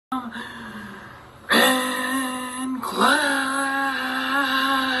and Clyde.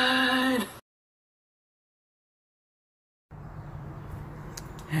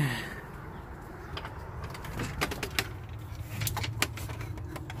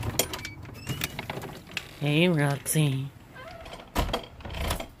 Hey, Roxy.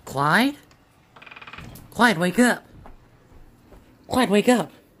 Clyde? Clyde, wake up! Clyde, wake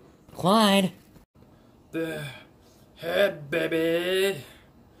up! Clyde! The head, baby.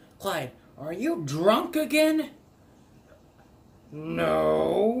 Clyde, are you drunk again?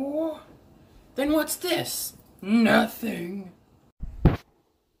 No. Then what's this? Nothing.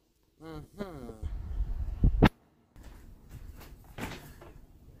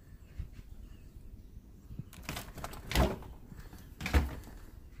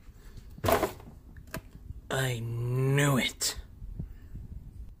 I knew it.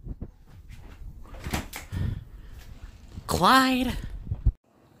 Clyde,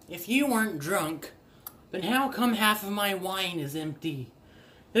 if you weren't drunk, then how come half of my wine is empty?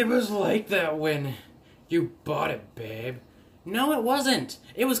 It was like that when you bought it, babe. No, it wasn't.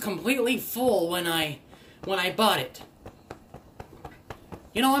 It was completely full when I bought it.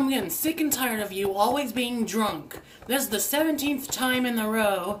 You know, I'm getting sick and tired of you always being drunk. This is the 17th time in a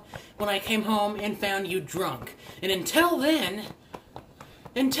row when I came home and found you drunk. And until then,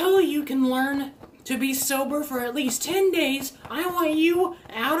 until you can learn to be sober for at least 10 days, I want you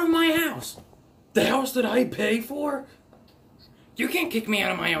out of my house. The house that I pay for? You can't kick me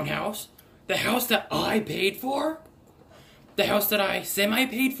out of my own house. The house that I paid for? The house that I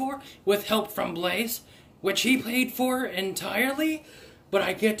semi-paid for with help from Blaze, which he paid for entirely, but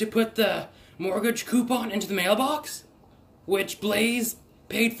I get to put the mortgage coupon into the mailbox, which Blaze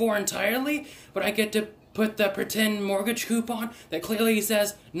paid for entirely, but I get to put the pretend mortgage coupon that clearly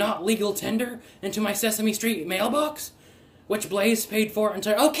says not legal tender into my Sesame Street mailbox, which Blaze paid for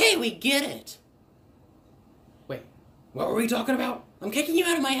entirely. Okay, we get it. Wait, what were we talking about? I'm kicking you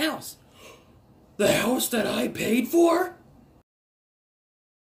out of my house. The house that I paid for?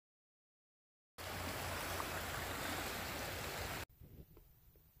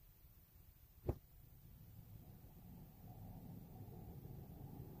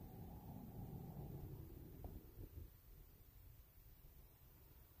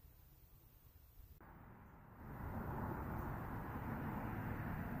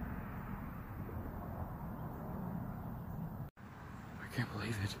 I can't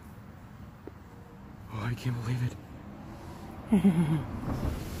believe it. Oh, I can't believe it.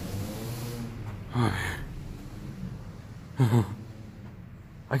 Oh, man.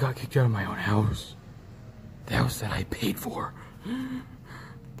 I got kicked out of my own house. The house that I paid for.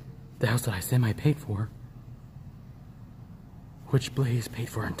 The house that I semi-paid for. Which Blaze paid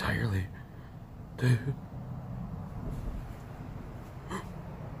for entirely.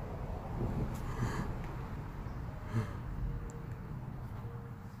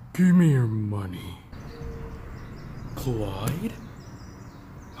 Give me your money. Clyde?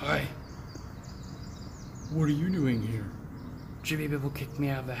 Hi. What are you doing here? Jimmy Bibble kicked me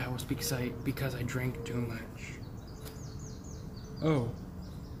out of the house because I drank too much. Oh.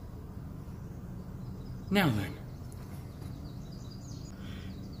 Now then.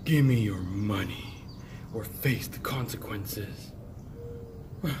 Give me your money, or face the consequences.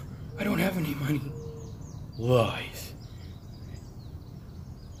 Well, I don't have any money. Lies.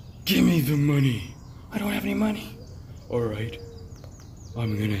 Give me the money. I don't have any money. Alright.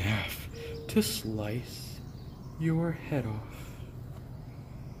 I'm gonna have to slice your head off.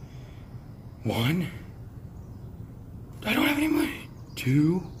 1. I don't have any money.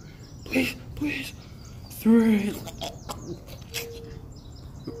 2. Please, please. 3.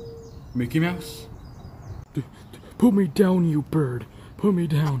 Mickey Mouse? Put me down, you bird. Put me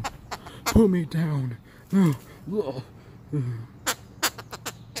down. Put me down.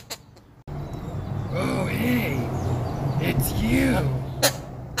 Oh, hey. It's you.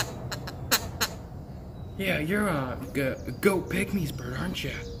 Yeah, you're a goat pygmies bird, aren't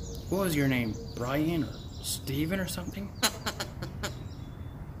you? What was your name? Brian or Steven or something?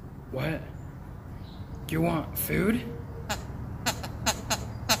 What? You want food?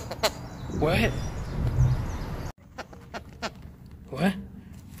 What? What?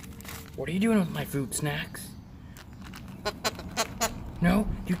 What are you doing with my fruit snacks? No,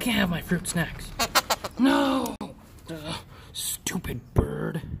 you can't have my fruit snacks. No! Stupid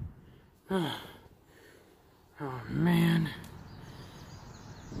bird. Oh, man.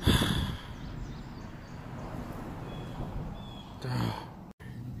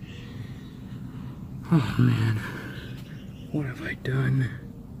 Oh, man. What have I done?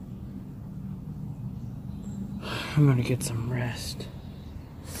 I'm gonna get some rest.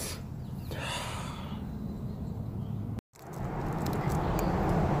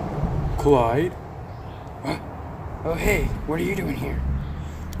 Clyde? What? Oh, hey, what are you doing here?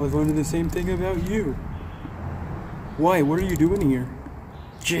 I was wondering the same thing about you. Why? What are you doing here?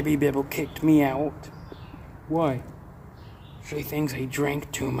 Jibby Bibble kicked me out. Why? She thinks I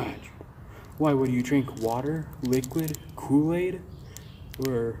drank too much. Why? What do you drink? Water? Liquid? Kool-Aid?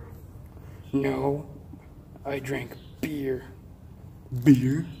 Or No, I drank beer.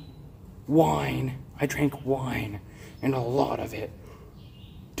 beer? Wine. I drank wine, and a lot of it.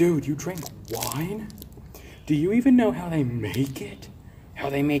 Dude, you drank wine? Do you even know how they make it? How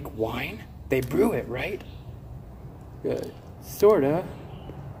they make wine? They brew it, right? Sorta.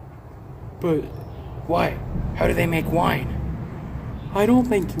 But Why? How do they make wine? I don't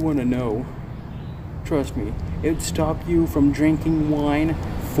think you want to know. Trust me, it'd stop you from drinking wine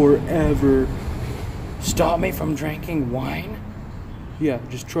forever. Stop me from drinking wine? Yeah,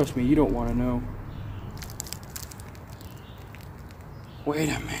 just trust me, you don't want to know. Wait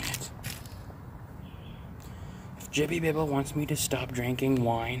a minute. If Jibby Bibble wants me to stop drinking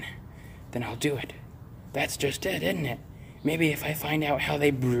wine, then I'll do it. That's just it, isn't it? Maybe if I find out how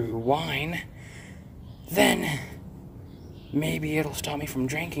they brew wine, then maybe it'll stop me from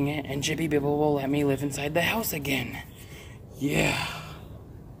drinking it, and Jibby Bibble will let me live inside the house again. Yeah.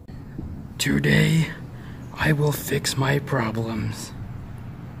 Today, I will fix my problems.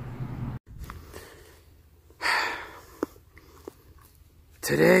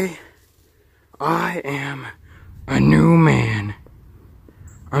 Today, I am a new man.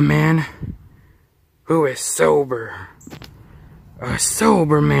 A man who is sober. A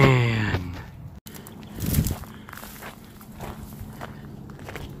sober man.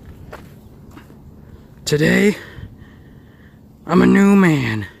 Today, I'm a new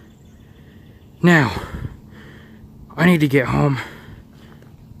man. Now, I need to get home.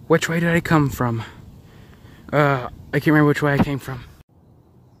 Which way did I come from? I can't remember which way I came from.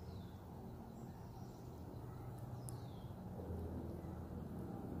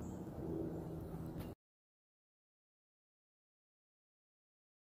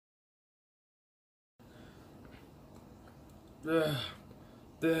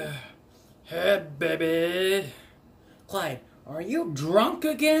 The head, baby. Clyde, are you drunk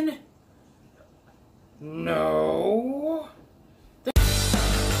again? No.